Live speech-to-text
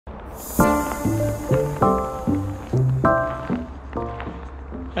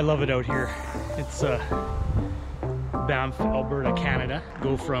I love it out here. It's Banff, Alberta, Canada.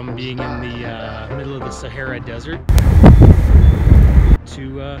 Go from being in the middle of the Sahara Desert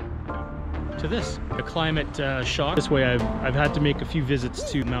to this. A climate shock. This way I've had to make a few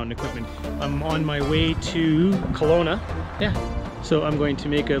visits to mountain equipment. I'm on my way to Kelowna. Yeah. So I'm going to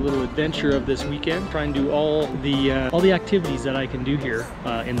make a little adventure of this weekend, try and do all the activities that I can do here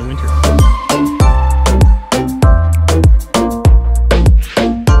in the winter.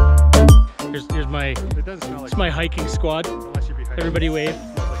 Here's my, it doesn't smell like it's my hiking squad. Everybody wave.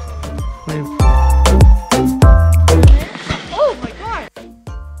 Wave. Oh my god!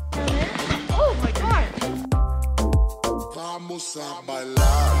 Oh my god! Vamos a bailar.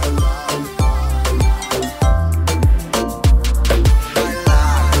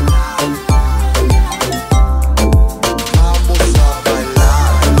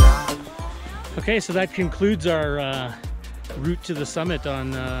 Okay, so that concludes our route to the summit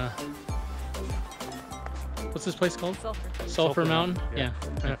on what's this place called? Sulphur Mountain. Yeah.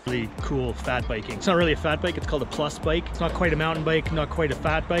 Really cool fat biking. It's not really a fat bike, it's called a plus bike. It's not quite a mountain bike, not quite a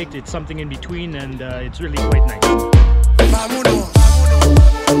fat bike. It's something in between, and it's really quite nice.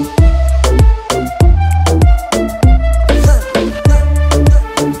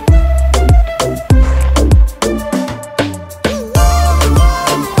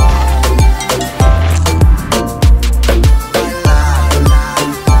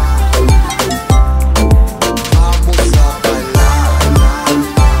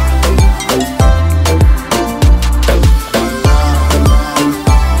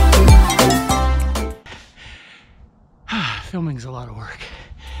 Filming's a lot of work.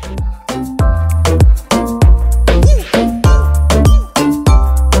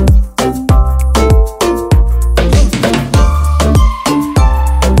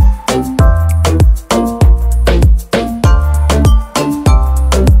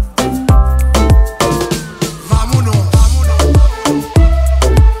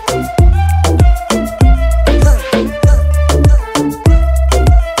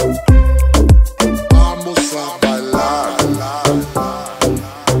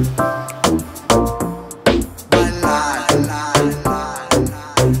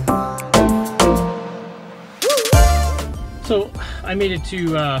 So I made it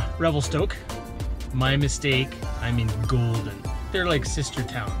to Revelstoke. My mistake, I'm in Golden. They're like sister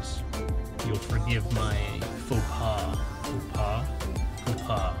towns. You'll forgive my faux pas. Faux pas? Faux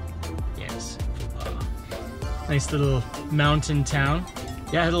pas. Yes, faux pas. Nice little mountain town.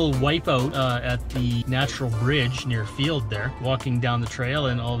 Yeah, I had a little wipeout at the natural bridge near Field there, walking down the trail,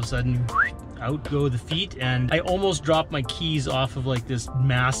 and all of a sudden, out go the feet, and I almost dropped my keys off of like this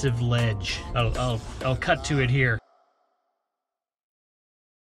massive ledge. I'll cut to it here.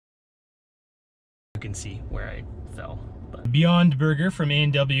 You can see where I fell. But Beyond Burger from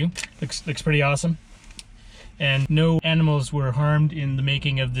A&W looks pretty awesome, and no animals were harmed in the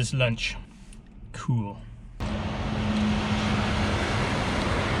making of this lunch. Cool.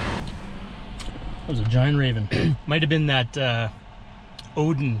 That was a giant raven. Might have been that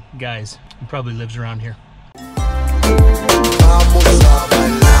Odin guys. He probably lives around here.